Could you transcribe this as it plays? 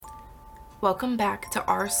Welcome back to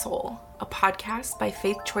Our Soul, a podcast by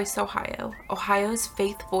Faith Choice Ohio, Ohio's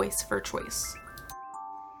faith voice for choice.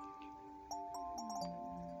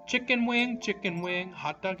 Chicken wing,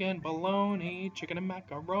 hot dog and bologna, chicken and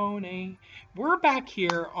macaroni. We're back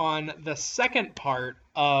here on the second part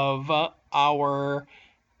of our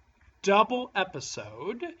double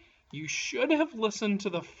episode. You should have listened to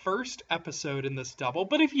the first episode in this double,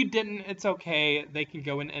 but if you didn't, it's okay. They can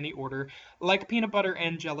go in any order. Like peanut butter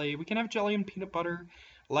and jelly, we can have jelly and peanut butter.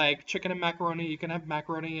 Like chicken and macaroni, you can have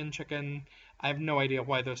macaroni and chicken. I have no idea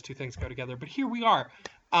why those two things go together, but here we are.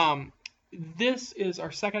 This is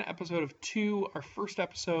our second episode of two. Our first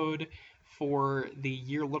episode for the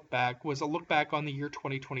year look back was a look back on the year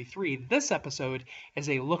 2023. This episode is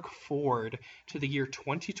a look forward to the year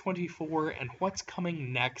 2024 and what's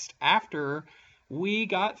coming next after we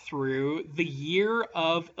got through the year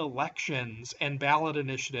of elections and ballot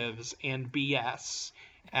initiatives and BS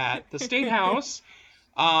at the State House.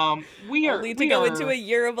 We go into a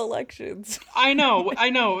year of elections. I know.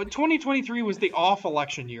 2023 was the off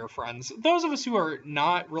election year, friends. Those of us who are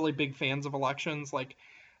not really big fans of elections, like,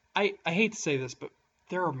 I hate to say this, but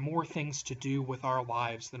there are more things to do with our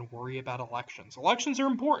lives than worry about elections. Elections are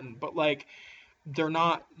important, but, like, they're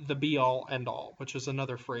not the be-all, end-all, which is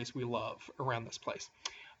another phrase we love around this place.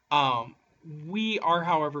 We are,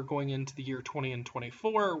 however, going into the year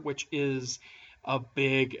 2024, which is a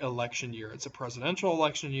big election year. It's a presidential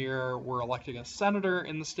election year. We're electing a senator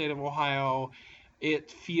in the state of Ohio.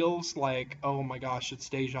 It feels like, oh my gosh, it's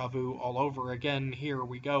deja vu all over again. Here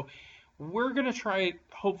we go. We're going to try,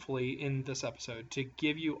 hopefully, in this episode to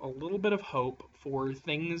give you a little bit of hope for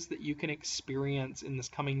things that you can experience in this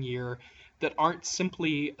coming year that aren't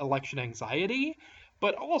simply election anxiety,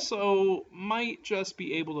 but also might just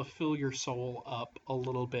be able to fill your soul up a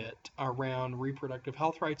little bit around reproductive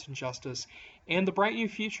health rights and justice and the bright new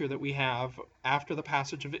future that we have after the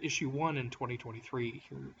passage of Issue 1 in 2023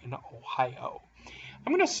 here in Ohio.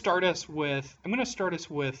 I'm going to start us with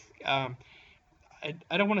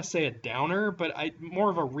I don't want to say a downer, but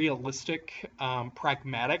more of a realistic,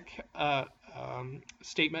 pragmatic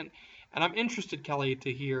statement. And I'm interested, Kelly,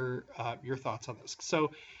 to hear your thoughts on this.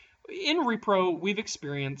 So in Repro, we've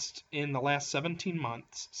experienced in the last 17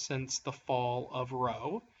 months since the fall of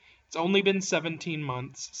Roe. It's only been 17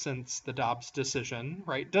 months since the Dobbs decision,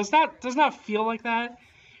 right? Does not feel like that?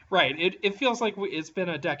 Right. It feels like it's been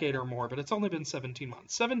a decade or more, but it's only been 17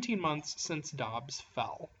 months. 17 months since Dobbs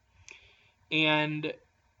fell. And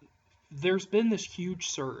there's been this huge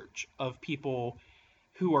surge of people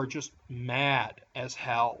who are just mad as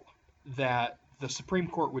hell that the Supreme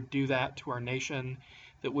Court would do that to our nation,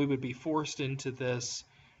 that we would be forced into this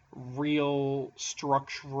real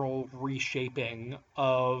structural reshaping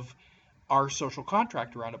of our social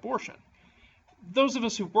contract around abortion. Those of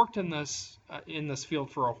us who've worked in this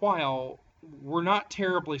field for a while were not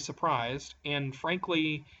terribly surprised, and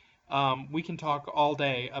frankly, we can talk all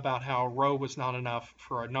day about how Roe was not enough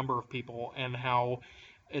for a number of people and how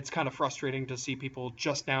it's kind of frustrating to see people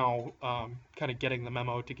just now kind of getting the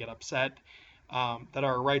memo to get upset that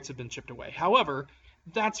our rights have been chipped away. However,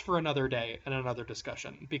 that's for another day and another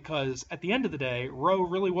discussion, because at the end of the day, Roe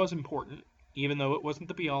really was important, even though it wasn't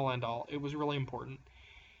the be-all, end-all. It was really important.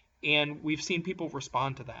 And we've seen people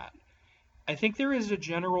respond to that. I think there is a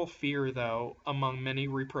general fear, though, among many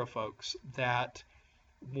repro folks that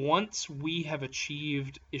once we have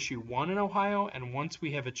achieved Issue 1 in Ohio, and once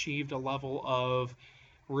we have achieved a level of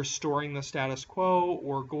restoring the status quo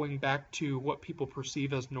or going back to what people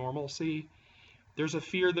perceive as normalcy, there's a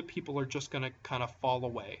fear that people are just going to kind of fall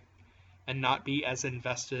away and not be as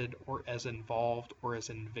invested or as involved or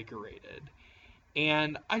as invigorated.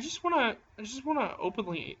 And I just want to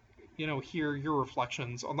openly, hear your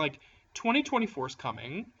reflections on, like, 2024 is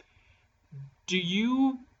coming. Do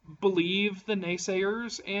you believe the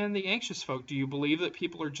naysayers and the anxious folk? Do you believe that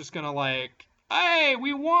people are just going to, like, hey,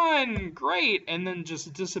 we won, great, and then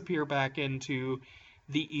just disappear back into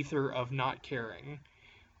the ether of not caring?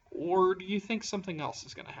 Or do you think something else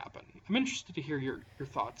is going to happen? I'm interested to hear your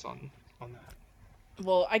thoughts on that.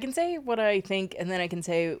 Well, I can say what I think, and then I can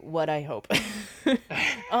say what I hope.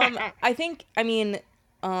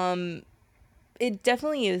 It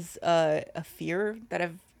definitely is a fear that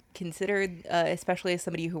I've considered, especially as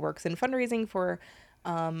somebody who works in fundraising for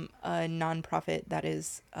a nonprofit that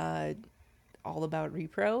is all about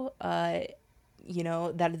repro.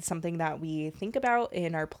 That is something that we think about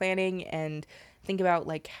in our planning and think about,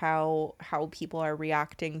 like, how people are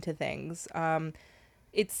reacting to things.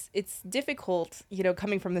 It's difficult,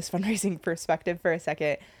 coming from this fundraising perspective for a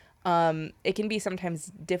second. It can be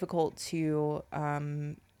sometimes difficult to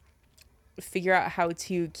figure out how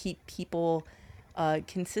to keep people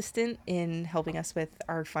consistent in helping us with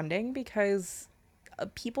our funding, because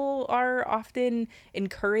people are often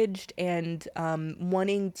encouraged and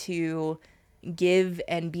wanting to give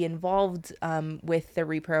and be involved with the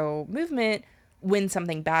repro movement when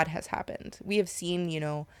something bad has happened. We have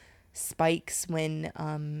seen, spikes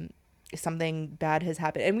when something bad has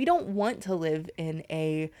happened, and we don't want to live in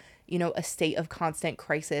a state of constant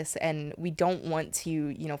crisis, and we don't want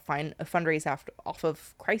to find a fundraise off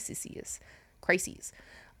of crises.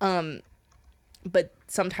 But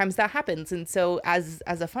sometimes that happens, and so as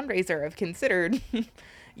a fundraiser, I've considered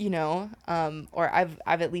or I've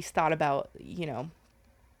at least thought about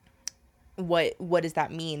what does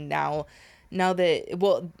that mean now that,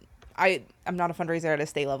 well, I'm not a fundraiser at a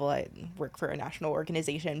state level. I work for a national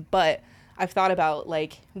organization, but I've thought about,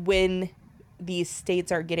 like, when these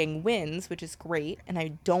states are getting wins, which is great, and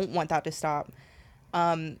I don't want that to stop.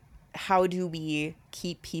 How do we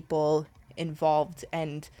keep people involved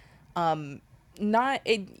and we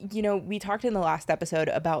talked in the last episode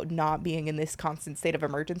about not being in this constant state of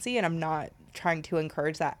emergency, and I'm not trying to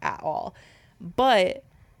encourage that at all. But,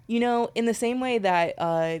 in the same way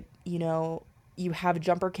that, you have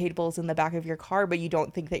jumper cables in the back of your car, but you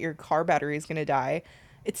don't think that your car battery is going to die,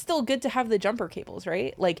 it's still good to have the jumper cables,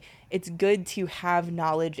 right? Like, it's good to have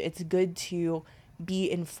knowledge. It's good to be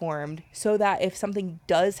informed so that if something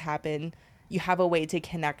does happen, you have a way to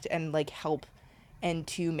connect and, like, help and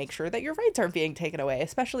to make sure that your rights aren't being taken away,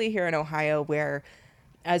 especially here in Ohio, where,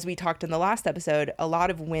 as we talked in the last episode, a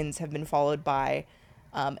lot of wins have been followed by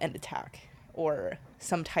an attack or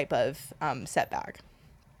some type of setback.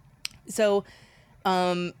 So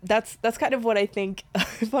that's kind of what I think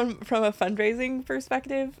from a fundraising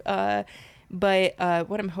perspective. But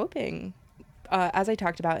what I'm hoping, as I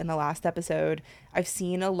talked about in the last episode, I've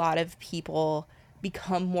seen a lot of people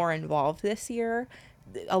become more involved this year.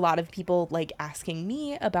 A lot of people, like, asking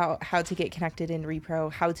me about how to get connected in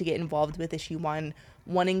repro, how to get involved with Issue 1,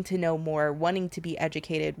 wanting to know more, wanting to be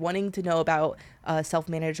educated, wanting to know about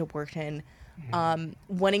self-managed abortion,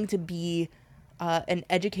 wanting to be an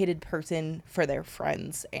educated person for their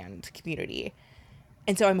friends and community.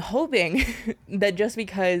 And so I'm hoping that just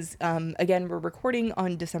because, again, we're recording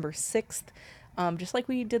on December 6th, just like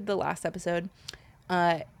we did the last episode,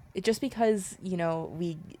 just because,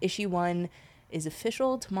 Issue 1 is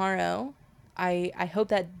official tomorrow, I hope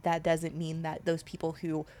that doesn't mean that those people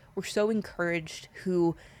who were so encouraged,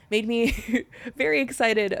 who made me very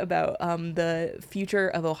excited about the future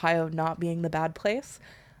of Ohio not being the bad place,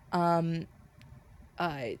 I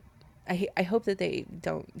hope that they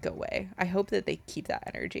don't go away. I hope that they keep that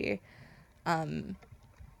energy.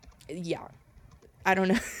 Yeah, I don't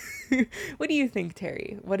know. What do you think,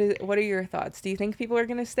 Terry? What are your thoughts? Do you think people are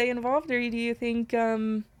going to stay involved, or do you think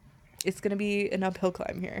it's going to be an uphill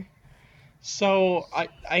climb here? So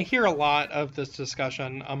I hear a lot of this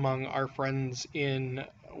discussion among our friends in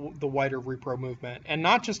the wider repro movement, and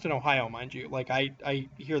not just in Ohio, mind you. Like, I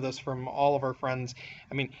hear this from all of our friends.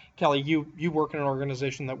 I mean, Kelly, you work in an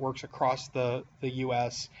organization that works across the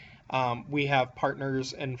U.S. We have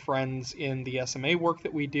partners and friends in the SMA work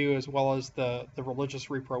that we do, as well as the religious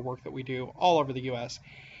repro work that we do all over the U.S.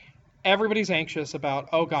 Everybody's anxious about,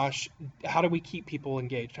 oh gosh, how do we keep people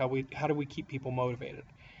engaged? How do we keep people motivated?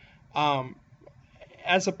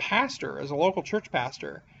 As a pastor, as a local church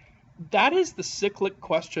pastor, that is the cyclic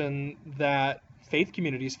question that faith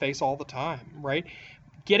communities face all the time, right?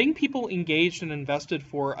 Getting people engaged and invested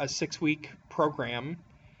for a 6-week program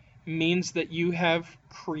means that you have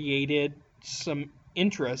created some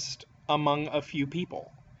interest among a few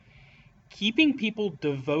people. Keeping people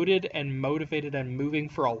devoted and motivated and moving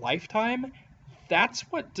for a lifetime, that's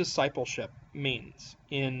what discipleship means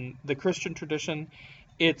in the Christian tradition.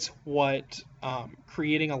 It's what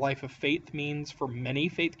creating a life of faith means for many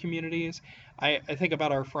faith communities. I think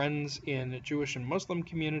about our friends in Jewish and Muslim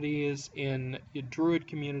communities, in Druid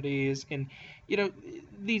communities, in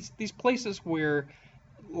these places where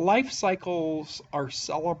life cycles are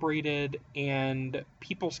celebrated and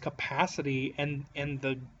people's capacity and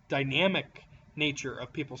the dynamic nature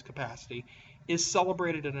of people's capacity is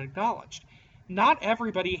celebrated and acknowledged. Not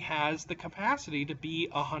everybody has the capacity to be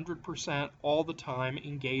 100% all the time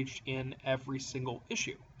engaged in every single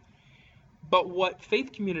issue. But what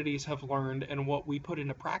faith communities have learned, and what we put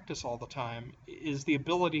into practice all the time, is the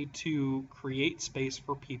ability to create space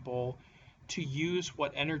for people to use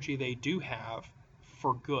what energy they do have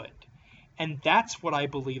for good. And that's what I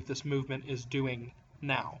believe this movement is doing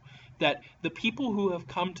now. That the people who have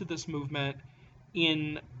come to this movement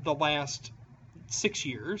in the last 6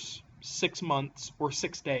 years, 6 months, or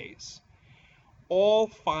 6 days all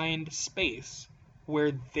find space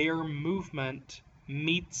where their movement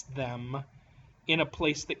meets them in a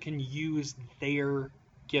place that can use their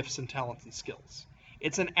gifts and talents and skills.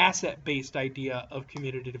 It's an asset-based idea of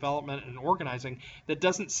community development and organizing that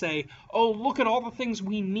doesn't say, oh, look at all the things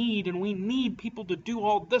we need, and we need people to do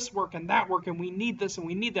all this work and that work, and we need this and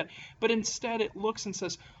we need that. But instead it looks and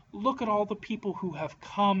says, look at all the people who have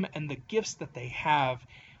come and the gifts that they have.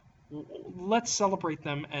 Let's celebrate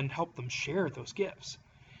them and help them share those gifts.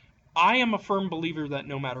 I am a firm believer that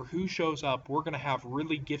no matter who shows up, we're going to have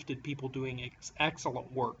really gifted people doing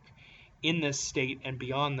excellent work in this state and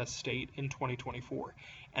beyond this state in 2024.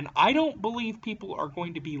 And I don't believe people are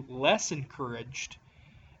going to be less encouraged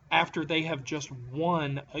after they have just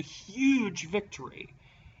won a huge victory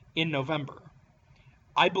in November.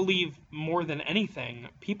 I believe more than anything,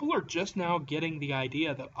 people are just now getting the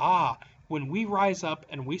idea that, when we rise up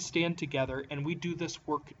and we stand together and we do this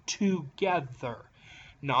work together,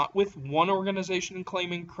 not with one organization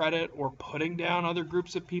claiming credit or putting down other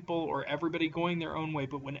groups of people or everybody going their own way,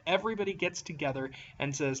 but when everybody gets together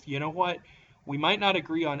and says, you know what, we might not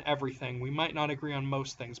agree on everything, we might not agree on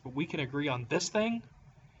most things, but we can agree on this thing,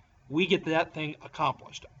 we get that thing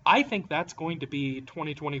accomplished. I think that's going to be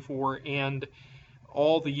 2024 and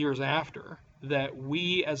all the years after, that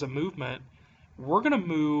we as a movement, we're going to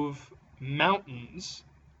move mountains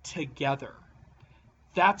together.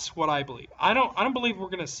 That's what I believe. I don't believe we're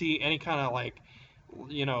going to see any kind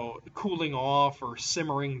of cooling off or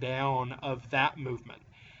simmering down of that movement.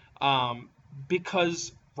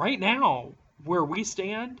 Because right now, where we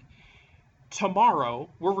stand, tomorrow,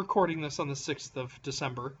 we're recording this on the 6th of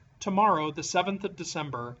December. Tomorrow, the 7th of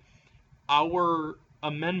December, our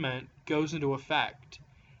amendment goes into effect.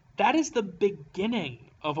 That is the beginning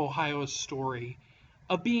of Ohio's story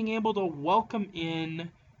of being able to welcome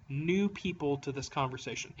in new people to this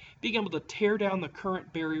conversation, being able to tear down the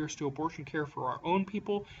current barriers to abortion care for our own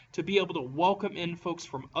people, to be able to welcome in folks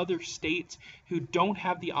from other states who don't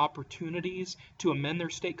have the opportunities to amend their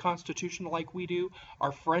state constitution like we do,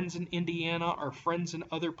 our friends in Indiana, our friends in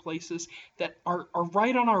other places that are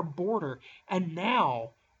right on our border, and now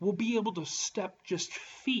we'll be able to step just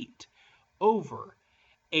feet over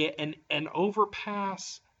an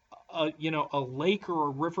overpass, a lake or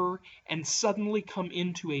a river, and suddenly come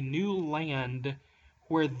into a new land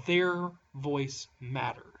where their voice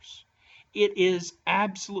matters. It is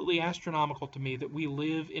absolutely astronomical to me that we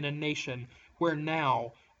live in a nation where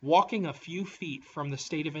now walking a few feet from the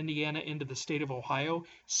state of Indiana into the state of Ohio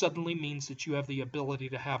suddenly means that you have the ability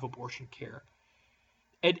to have abortion care.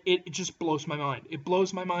 It just blows my mind. It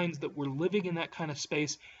blows my mind that we're living in that kind of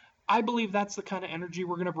space. I believe that's the kind of energy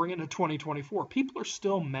we're going to bring into 2024. People are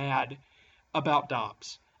still mad about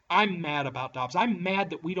Dobbs. I'm mad about Dobbs. I'm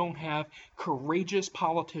mad that we don't have courageous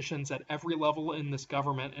politicians at every level in this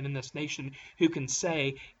government and in this nation who can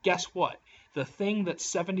say, guess what? The thing that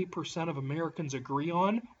 70% of Americans agree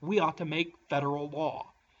on, we ought to make federal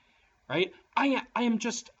law. Right? I am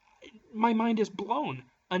just, my mind is blown.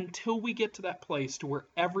 Until we get to that place to where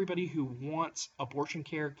everybody who wants abortion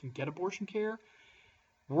care can get abortion care,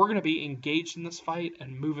 we're going to be engaged in this fight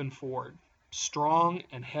and moving forward, strong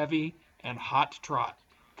and heavy and hot to trot,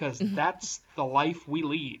 because that's the life we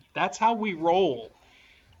lead. That's how we roll.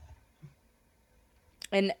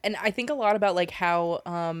 And I think a lot about like how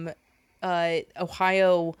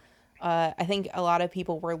Ohio, I think a lot of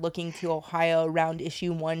people were looking to Ohio around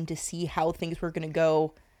issue 1 to see how things were going to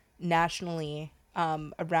go nationally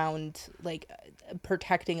around like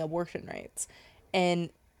protecting abortion rights. And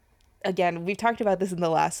again, we've talked about this in the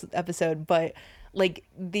last episode, but like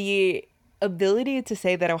the ability to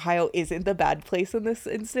say that Ohio isn't the bad place in this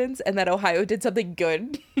instance and that Ohio did something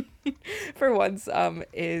good for once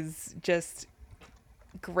is just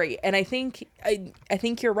great. And I think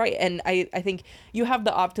you're right. And I think you have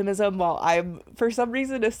the optimism while I'm for some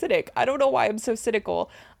reason a cynic. I don't know why I'm so cynical.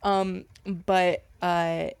 But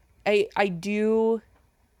I do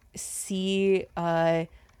see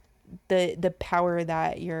the power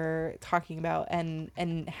that you're talking about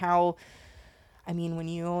and how, I mean, when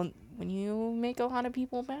you make a lot of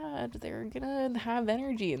people mad, they're gonna have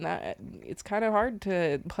energy, and that it's kind of hard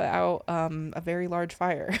to put out a very large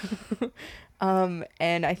fire.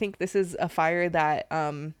 And I think this is a fire that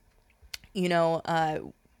in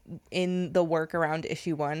the work around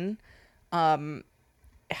issue 1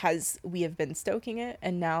 we have been stoking it,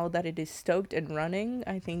 and now that it is stoked and running,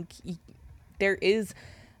 I think there is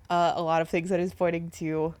a lot of things that is pointing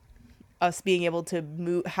to us being able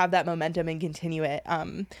to have that momentum and continue it.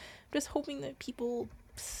 Just hoping that people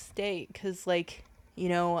stay, because it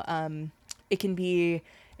can be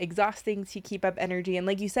exhausting to keep up energy. And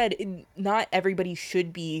like you said, not everybody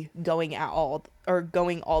should be going at all or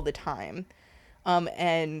going all the time.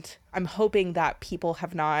 And I'm hoping that people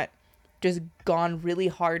have not just gone really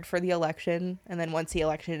hard for the election and then once the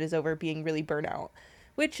election is over being really burnt out,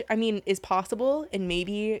 which I mean is possible, and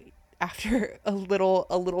maybe after a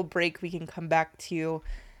little break we can come back to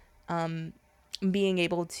being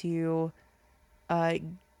able to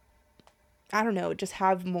I don't know, just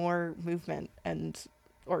have more movement and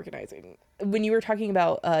organizing. When you were talking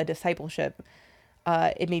about discipleship,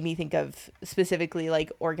 it made me think of specifically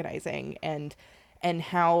like organizing and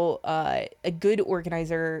how a good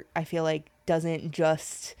organizer, I feel like, doesn't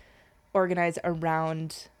just organize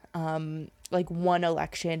around like one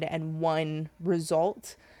election and one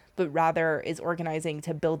result, but rather is organizing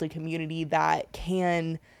to build a community that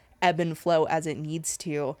can ebb and flow as it needs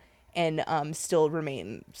to and still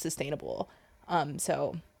remain sustainable.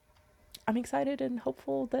 So I'm excited and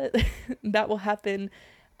hopeful that that will happen,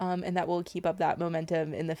 and that will keep up that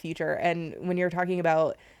momentum in the future. And when you're talking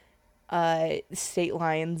about state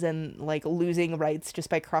lines and like losing rights just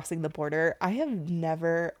by crossing the border, I have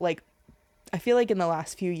never like, I feel like in the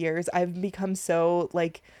last few years I've become so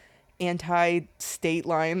like anti state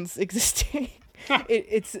lines existing.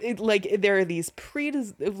 It's like there are these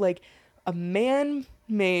like a man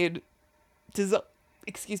made design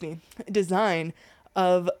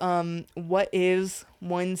of what is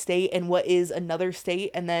one state and what is another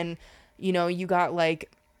state, and then you got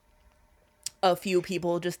like a few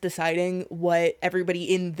people just deciding what everybody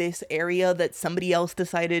in this area that somebody else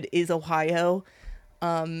decided is Ohio.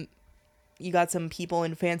 You got some people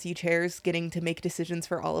in fancy chairs getting to make decisions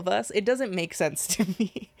for all of us. It doesn't make sense to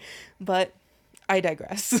me, but I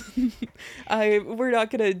digress. We're not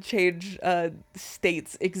gonna change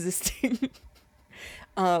states existing.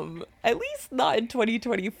 At least not in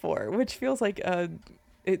 2024, which feels like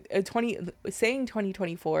saying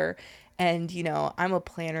 2024. And I'm a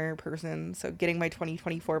planner person, so getting my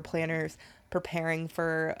 2024 planners, preparing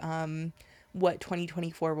for what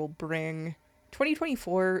 2024 will bring.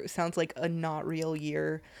 2024 sounds like a not real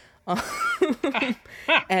year.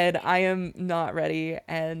 And I am not ready,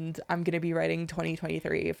 and I'm gonna be writing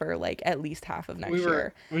 2023 for like at least half of next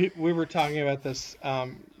year. We were talking about this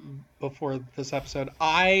before this episode.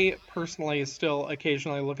 I personally still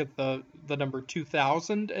occasionally look at the number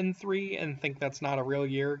 2003 and think that's not a real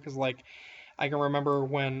year, because like I can remember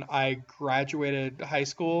when I graduated high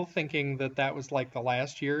school thinking that was like the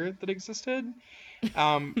last year that existed.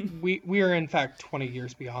 We are in fact 20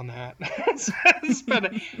 years beyond that. It's been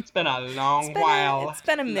a long while. It's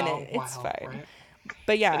been a minute. It's fine. Right?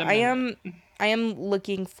 But yeah, I am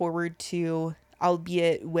looking forward to,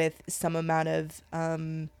 albeit with some amount of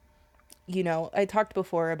I talked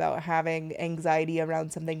before about having anxiety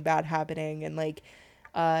around something bad happening and like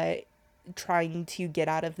trying to get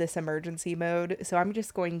out of this emergency mode. So I'm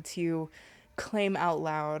just going to claim out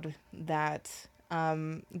loud that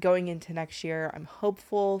going into next year, I'm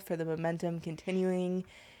hopeful for the momentum continuing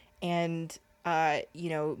and,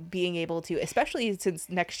 being able to, especially since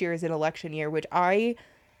next year is an election year, which I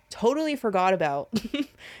totally forgot about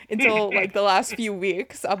until like the last few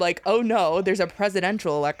weeks. I'm like, oh no, there's a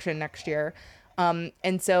presidential election next year.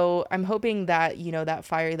 And so I'm hoping that, that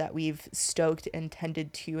fire that we've stoked and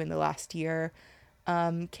tended to in the last year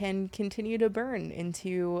can continue to burn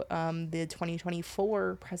into the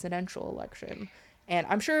 2024 presidential election. And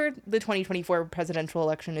I'm sure the 2024 presidential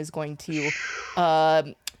election is going to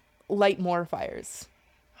light more fires.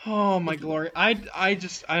 Oh my glory! I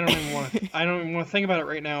don't even want to think about it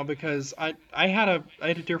right now, because I had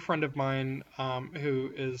a dear friend of mine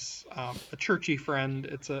who is a churchy friend.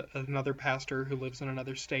 It's another pastor who lives in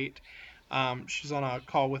another state. She's on a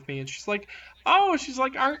call with me, and she's like,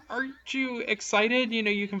 aren't you excited?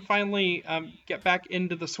 You can finally get back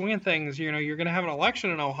into the swing of things. You're gonna have an election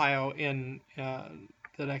in Ohio in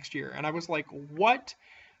the next year. And I was like, what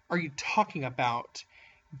are you talking about?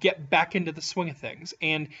 Get back into the swing of things.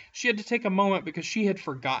 And she had to take a moment because she had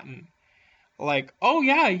forgotten. Like, oh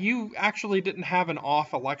yeah, you actually didn't have an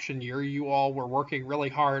off election year. You all were working really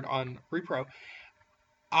hard on repro.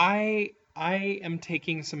 I am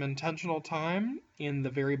taking some intentional time in the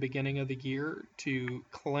very beginning of the year to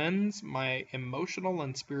cleanse my emotional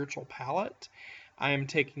and spiritual palate. I am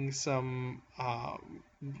taking some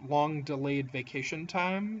long delayed vacation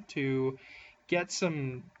time to get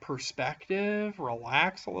some perspective,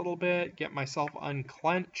 relax a little bit, get myself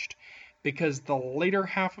unclenched, because the later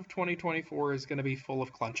half of 2024 is going to be full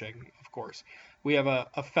of clenching, of course. We have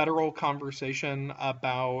a federal conversation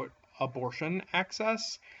about abortion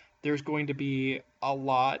access There's going to be a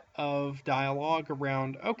lot of dialogue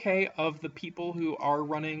around, okay, of the people who are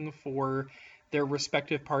running for their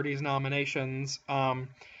respective parties' nominations.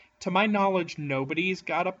 To my knowledge, nobody's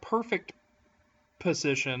got a perfect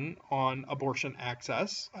position on abortion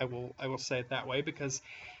access. I will say it that way because,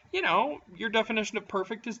 your definition of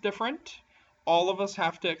perfect is different. All of us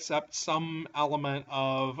have to accept some element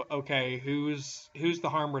of, okay, who's the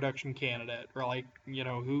harm reduction candidate, or like,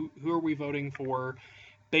 who are we voting for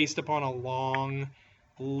based upon a long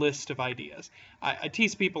list of ideas. I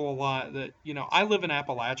tease people a lot that, I live in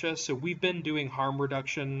Appalachia, so we've been doing harm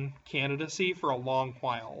reduction candidacy for a long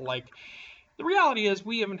while. Like, the reality is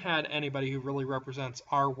we haven't had anybody who really represents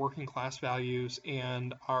our working class values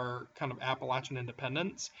and our kind of Appalachian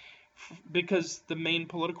independence, because the main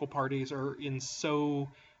political parties are in so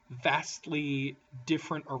vastly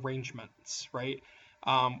different arrangements, right?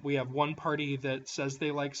 We have one party that says they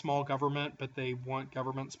like small government, but they want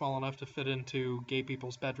government small enough to fit into gay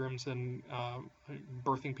people's bedrooms and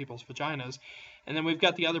birthing people's vaginas. And then we've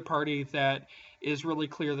got the other party that is really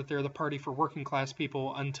clear that they're the party for working class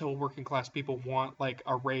people until working class people want like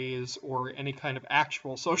a raise or any kind of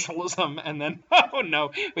actual socialism. And then, oh no,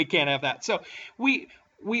 we can't have that. So we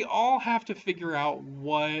all have to figure out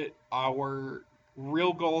what our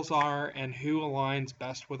real goals are and who aligns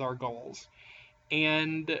best with our goals.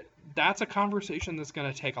 And that's a conversation that's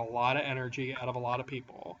going to take a lot of energy out of a lot of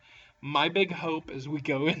people. My big hope as we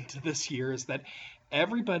go into this year is that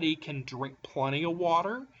everybody can drink plenty of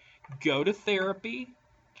water, go to therapy,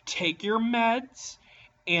 take your meds,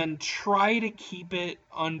 and try to keep it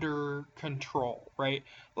under control, right?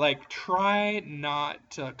 Like, try not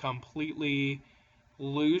to completely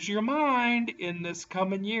lose your mind in this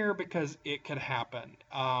coming year, because it could happen.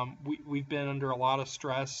 We've been under a lot of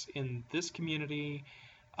stress in this community,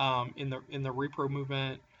 in the repro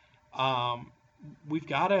movement. We've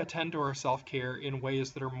got to attend to our self-care in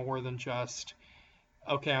ways that are more than just,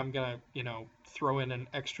 okay, I'm gonna throw in an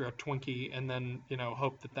extra Twinkie and then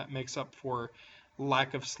hope that makes up for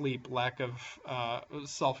lack of sleep, lack of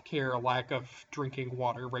self-care, lack of drinking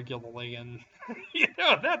water regularly, and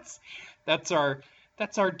that's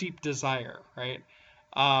our deep desire, right?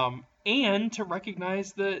 And to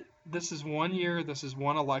recognize that this is one year, this is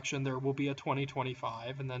one election, there will be a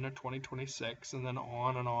 2025 and then a 2026, and then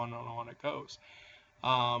on and on and on it goes.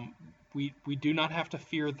 We do not have to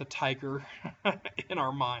fear the tiger in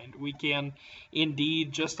our mind. We can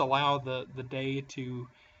indeed just allow the day to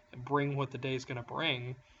bring what the day is going to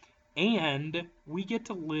bring, and we get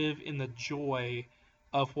to live in the joy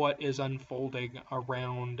of what is unfolding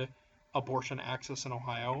around abortion access in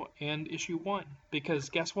Ohio and issue 1, because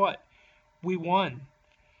guess what? We won.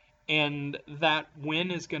 And that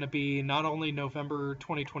win is going to be not only November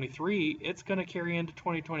 2023, it's going to carry into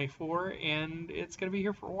 2024, and it's going to be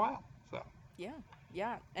here for a while. So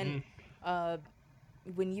yeah. And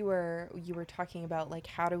when you were talking about like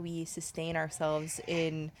how do we sustain ourselves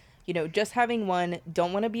in just having one,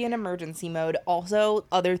 don't want to be in emergency mode, also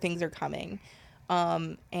other things are coming.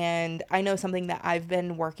 And I know something that I've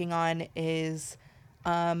been working on is,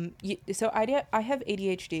 so I have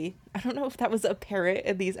ADHD. I don't know if that was apparent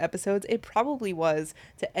in these episodes. It probably was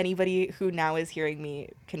to anybody who now is hearing me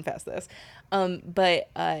confess this. But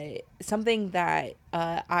something that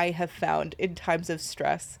I have found in times of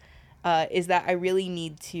stress is that I really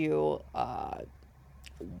need to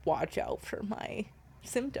watch out for my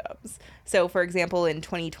symptoms. So for example, in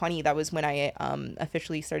 2020, that was when I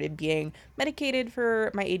officially started being medicated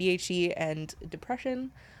for my ADHD and depression.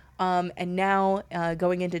 And now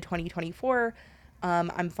going into 2024,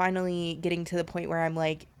 I'm finally getting to the point where I'm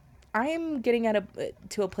like, I'm getting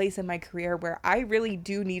to a place in my career where I really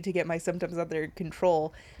do need to get my symptoms under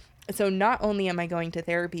control. So not only am I going to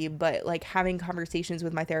therapy, but like having conversations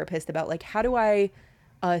with my therapist about like, how do I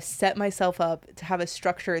set myself up to have a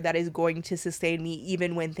structure that is going to sustain me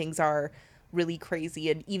even when things are really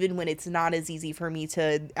crazy, and even when it's not as easy for me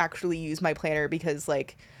to actually use my planner, because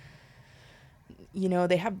like,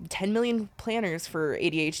 they have 10 million planners for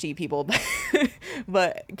ADHD people,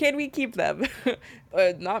 but can we keep them?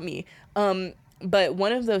 Not me. But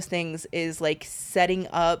one of those things is like setting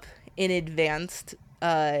up in advanced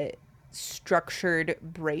structured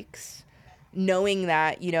breaks, knowing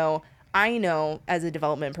that, I know as a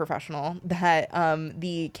development professional that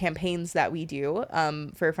the campaigns that we do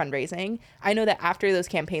for fundraising, I know that after those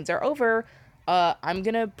campaigns are over, I'm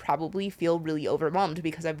going to probably feel really overwhelmed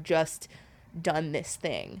because I've just done this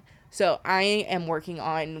thing. So I am working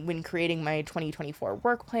on, when creating my 2024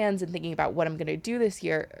 work plans and thinking about what I'm going to do this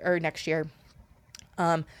year or next year,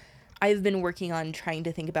 I've been working on trying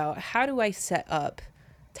to think about how do I set up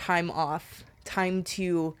time off, time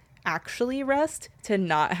to actually rest, to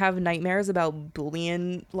not have nightmares about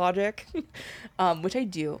Boolean logic, which I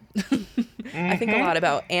do. I think a lot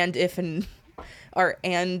about and if and or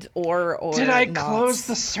and or Did I nots. close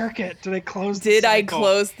the circuit? Did I close the Did I cycle?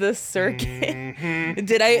 close the circuit?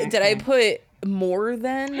 Did I put more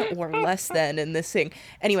than or less than in this thing?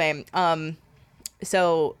 Anyway,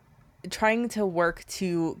 so trying to work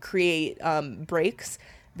to create breaks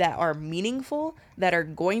that are meaningful, that are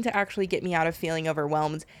going to actually get me out of feeling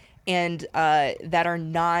overwhelmed, and that are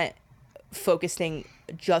not focusing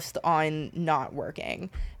just on not working.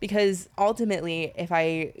 Because ultimately, if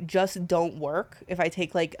I just don't work, if I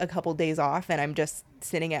take like a couple days off and I'm just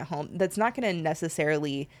sitting at home, that's not going to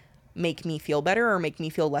necessarily make me feel better or make me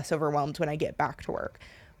feel less overwhelmed when I get back to work.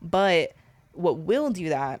 But what will do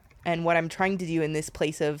that, and what I'm trying to do in this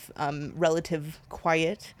place of relative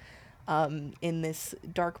quiet, in this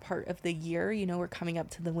dark part of the year, you know, we're coming up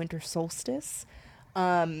to the winter solstice,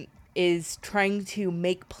 is trying to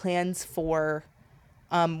make plans for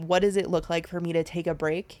what does it look like for me to take a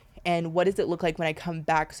break, and what does it look like when I come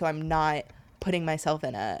back so I'm not putting myself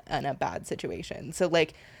in a bad situation. So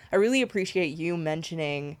like, I really appreciate you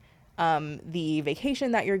mentioning the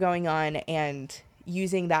vacation that you're going on and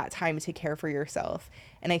using that time to care for yourself.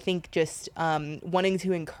 And I think just wanting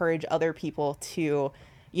to encourage other people to,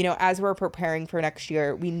 you know, as we're preparing for next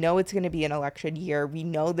year, we know it's going to be an election year. We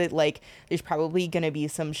know that like there's probably going to be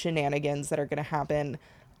some shenanigans that are going to happen.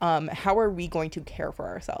 How are we going to care for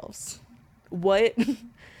ourselves? We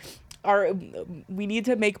need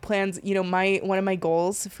to make plans. You know, one of my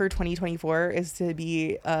goals for 2024 is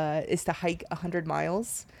to hike 100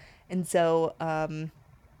 miles. And so,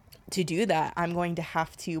 to do that, I'm going to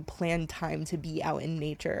have to plan time to be out in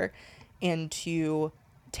nature and to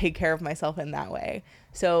take care of myself in that way.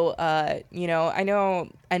 So, you know, I know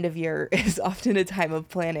end of year is often a time of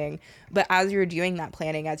planning, but as you're doing that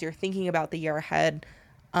planning, as you're thinking about the year ahead,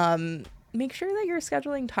 make sure that you're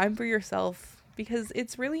scheduling time for yourself, because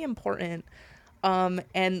it's really important.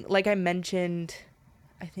 And like I mentioned,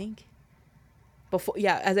 I think before,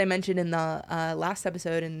 as I mentioned in the last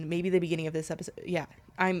episode and maybe the beginning of this episode,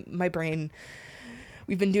 my brain,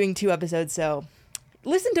 we've been doing 2 episodes, so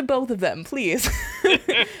listen to both of them, please.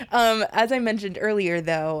 As I mentioned earlier,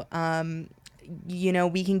 though, you know,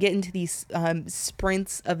 we can get into these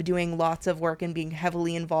sprints of doing lots of work and being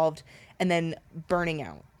heavily involved and then burning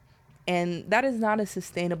out. And that is not a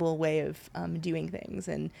sustainable way of doing things.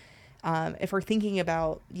 And if we're thinking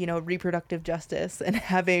about, you know, reproductive justice and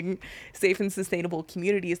having safe and sustainable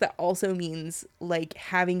communities, that also means like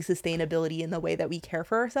having sustainability in the way that we care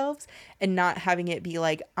for ourselves, and not having it be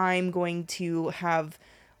like, I'm going to have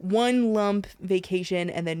one lump vacation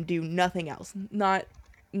and then do nothing else. Not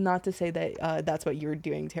to say that that's what you're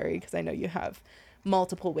doing, Terry, because I know you have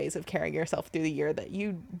multiple ways of carrying yourself through the year that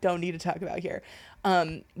you don't need to talk about here.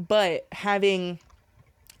 But having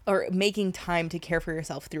or making time to care for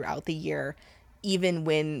yourself throughout the year, even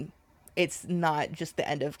when it's not just the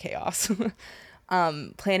end of chaos.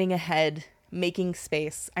 Planning ahead, making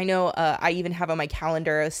space. I know I even have on my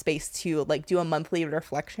calendar a space to like do a monthly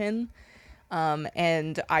reflection.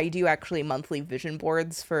 And I do actually monthly vision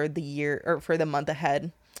boards for the year or for the month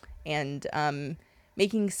ahead, and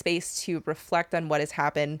making space to reflect on what has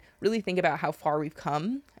happened, really think about how far we've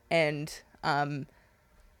come, and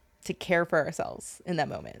to care for ourselves in that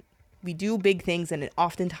moment. We do big things, and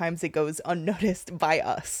oftentimes it goes unnoticed by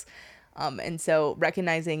us. And so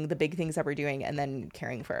recognizing the big things that we're doing and then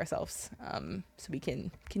caring for ourselves, so we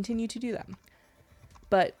can continue to do them.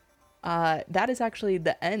 But that is actually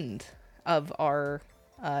the end of our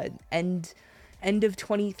end of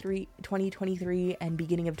 2023 and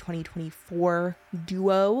beginning of 2024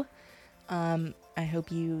 duo. I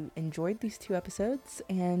hope you enjoyed these 2 episodes,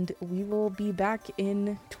 and we will be back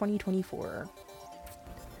in 2024.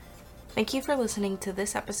 Thank you for listening to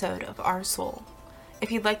this episode of Our Soul.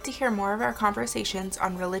 If you'd like to hear more of our conversations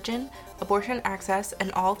on religion, abortion access,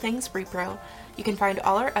 and all things repro, you can find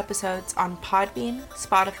all our episodes on Podbean,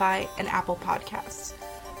 Spotify, and Apple Podcasts.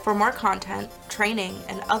 For more content, training,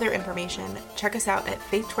 and other information, check us out at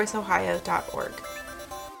faithchoiceohio.org.